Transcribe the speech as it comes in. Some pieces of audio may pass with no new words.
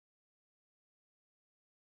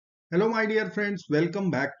Hello my dear friends, welcome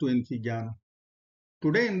back to InfyGyan.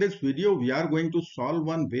 Today in this video we are going to solve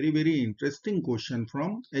one very interesting question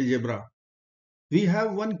from algebra. We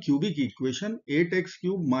have one cubic equation 8x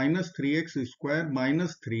cube minus 3x square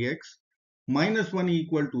minus 3x minus 1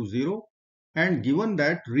 equal to 0, and given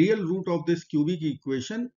that real root of this cubic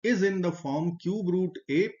equation is in the form cube root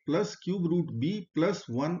a plus cube root b plus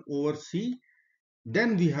 1 over c,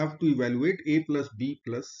 then we have to evaluate a plus b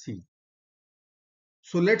plus c.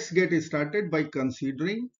 So let's get started by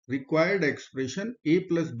considering required expression a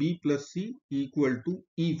plus b plus c equal to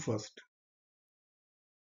e first.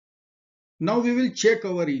 Now we will check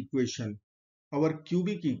our equation, our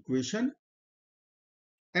cubic equation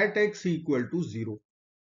at x equal to 0.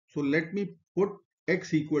 So let me put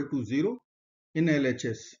x equal to 0 in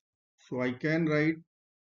LHS. So I can write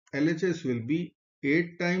LHS will be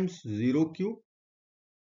 8 times 0 cube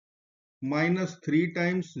minus 3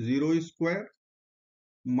 times 0 square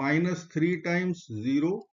minus 3 times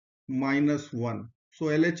 0 minus 1. So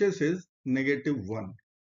LHS is negative 1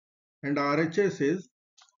 and RHS is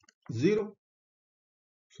 0.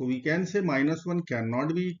 So we can say minus 1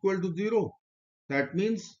 cannot be equal to 0. That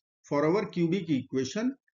means for our cubic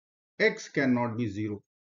equation, x cannot be 0.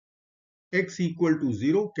 X equal to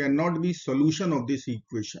 0 cannot be solution of this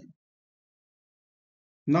equation.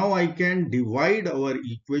 Now I can divide our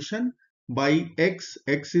equation by x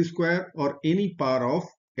square or any power of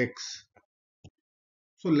x.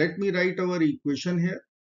 So let me write our equation here.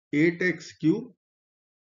 8x cube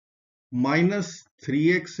minus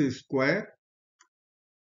 3x square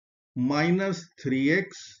minus 3x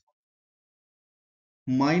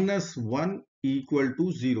minus 1 equal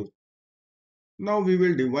to 0. Now we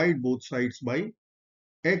will divide both sides by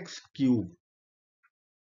x cube,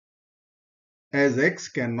 as x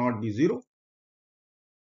cannot be 0.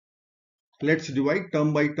 Let's divide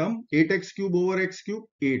term by term. 8x cube over x cube,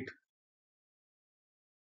 8,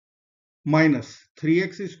 minus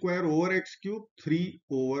 3x square over x cube, 3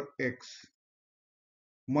 over x,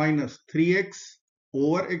 minus 3x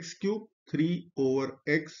over x cube, 3 over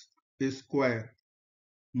x square,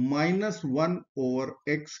 minus 1 over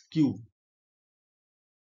x cube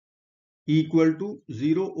equal to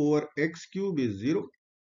 0 over x cube is 0.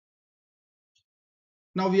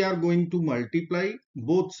 Now we are going to multiply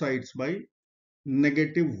both sides by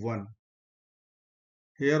negative 1.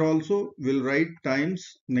 Here also we'll write times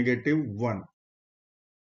negative 1.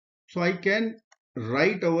 So I can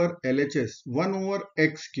write our LHS 1 over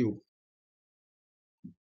x cube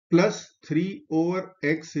plus 3 over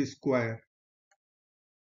x square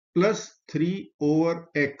plus 3 over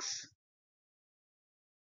x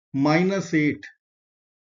minus 8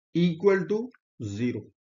 equal to 0.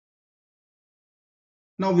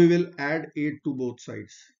 Now we will add 8 to both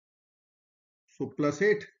sides. So plus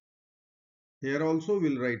 8. Here also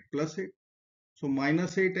we'll write plus 8. So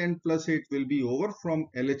minus 8 and plus 8 will be over from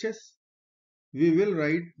LHS. We will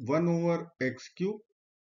write 1 over x cube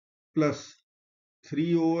plus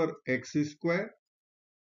 3 over x square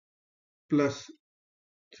plus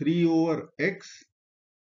 3 over x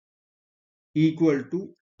equal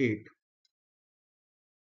to 8.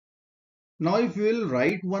 Now if we will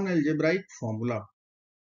write one algebraic formula,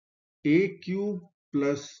 a cube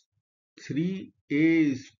plus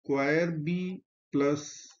 3a square b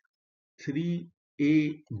plus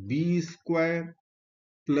 3ab square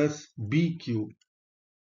plus b cube,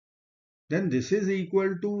 then this is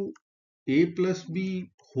equal to a plus b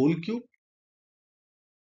whole cube.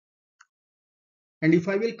 And if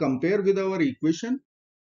I will compare with our equation,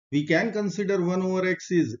 we can consider 1 over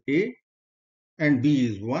x is a and b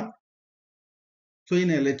is 1. So in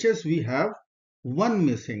LHS we have 1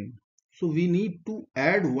 missing. So we need to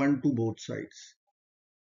add 1 to both sides.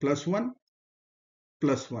 Plus 1,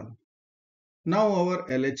 plus 1. Now our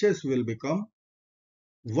LHS will become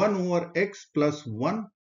 1 over x plus 1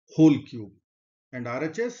 whole cube and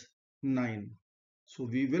RHS 9. So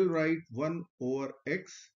we will write 1 over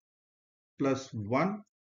x plus 1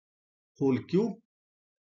 whole cube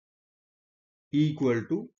equal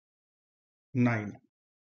to 9.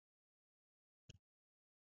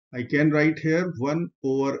 I can write here 1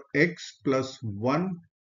 over x plus 1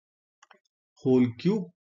 whole cube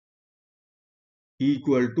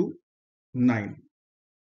equal to 9.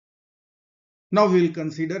 Now we will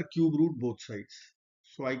consider cube root both sides.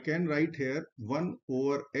 So I can write here 1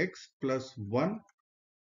 over x plus 1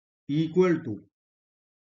 equal to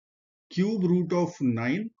cube root of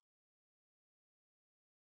 9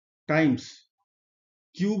 times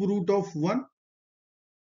cube root of 1.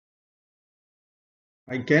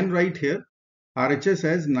 I can write here RHS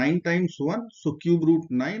as 9 times 1. So cube root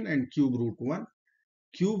 9 and cube root 1.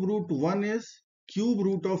 Cube root 1 is cube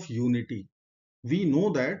root of unity. We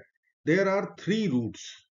know that there are three roots,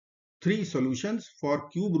 three solutions for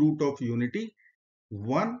cube root of unity,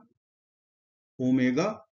 1,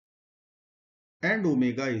 omega and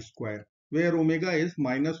omega square, where omega is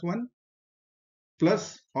 -1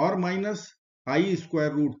 plus or minus I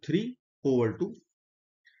square root 3 over 2.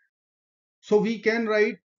 So we can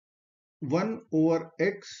write 1 over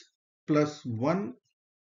x plus 1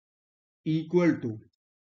 equal to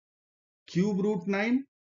cube root 9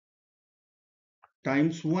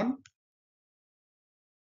 times 1,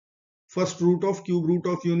 first root of cube root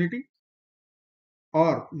of unity,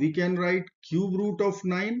 or we can write cube root of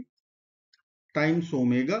 9 times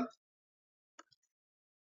omega,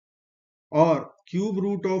 or cube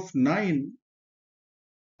root of 9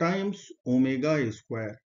 times omega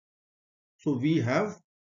square. So we have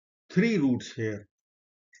three roots here.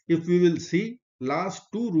 If we will see, last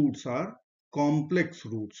two roots are complex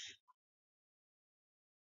roots.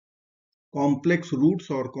 Complex roots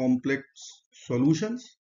or complex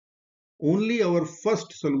solutions. Only our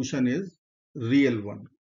first solution is real one.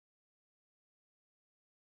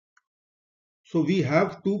 So we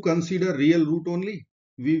have to consider real root only.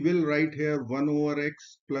 We will write here 1 over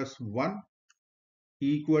x plus 1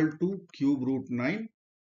 equal to cube root 9.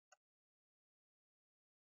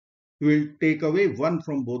 We will take away 1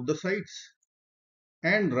 from both the sides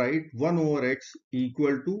and write 1 over x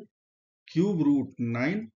equal to cube root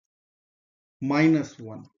 9 minus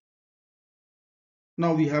 1.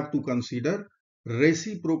 Now we have to consider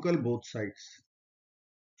reciprocal both sides.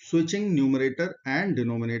 Switching numerator and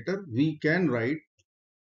denominator, we can write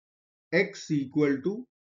x equal to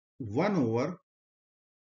 1 over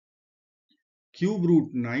cube root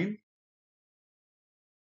 9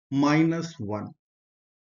 minus 1.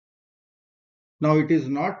 Now it is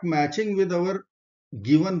not matching with our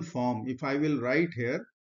given form. If I will write here,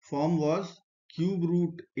 form was cube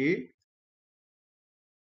root a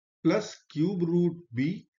plus cube root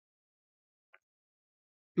b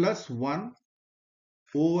plus 1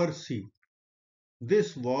 over c.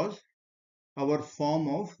 This was our form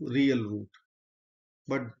of real root.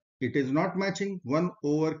 But it is not matching 1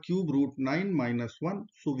 over cube root 9 minus 1.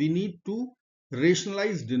 So we need to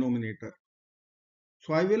rationalize denominator.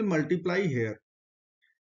 So I will multiply here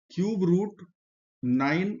cube root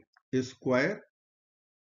 9 square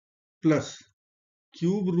plus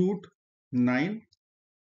cube root 9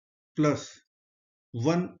 plus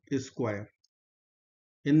 1 square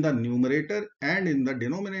in the numerator and in the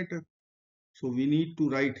denominator. So we need to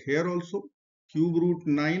write here also cube root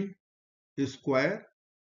 9 square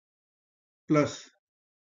plus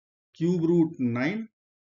cube root 9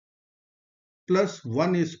 plus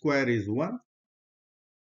 1 square is 1.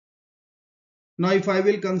 Now if I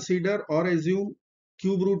will consider or assume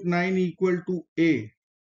cube root 9 equal to a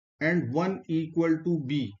and 1 equal to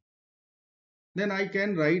b, then I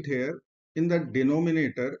can write here in the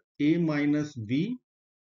denominator a minus b,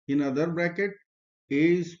 in other bracket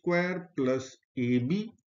a square plus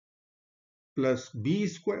ab plus b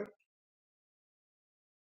square.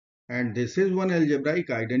 And this is one algebraic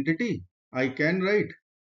identity. I can write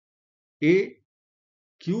a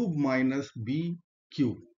cube minus b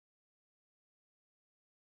cube.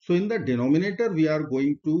 So in the denominator we are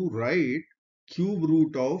going to write cube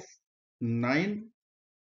root of 9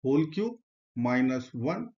 whole cube minus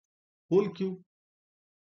 1 whole cube.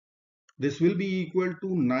 This will be equal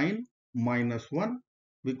to 9 minus 1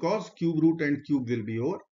 because cube root and cube will be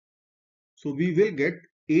over. So we will get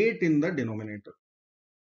 8 in the denominator.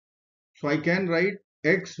 So I can write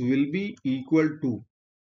x will be equal to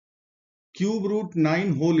cube root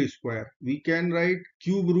 9 whole square. We can write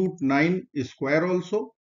cube root 9 square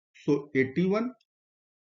also. So 81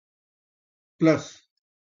 plus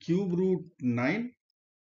cube root 9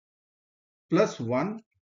 plus 1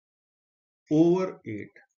 over 8.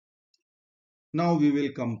 Now we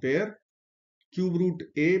will compare cube root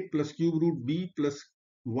a plus cube root b plus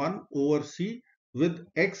 1 over c with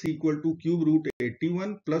x equal to cube root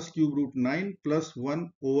 81 plus cube root 9 plus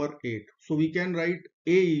 1 over 8. So we can write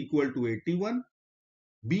a equal to 81,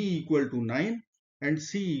 b equal to 9 and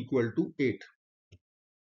c equal to 8.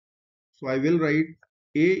 So I will write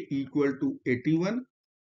a equal to 81,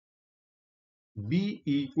 b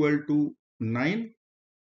equal to 9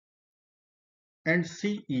 and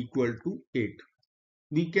c equal to 8.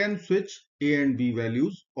 We can switch a and b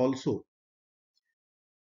values also.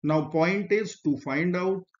 Now point is to find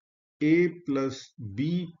out a plus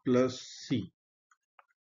b plus c.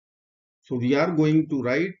 So we are going to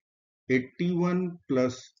write 81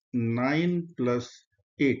 plus 9 plus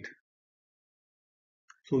 8.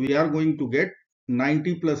 So we are going to get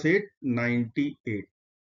 90 plus 8, 98.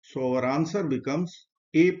 So our answer becomes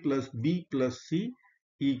A plus B plus C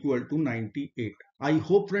equal to 98. I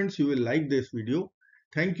hope friends you will like this video.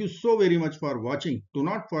 Thank you so very much for watching. Do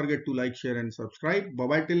not forget to like, share and subscribe. Bye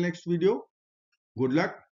bye till next video. Good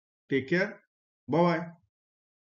luck. Take care. Bye bye.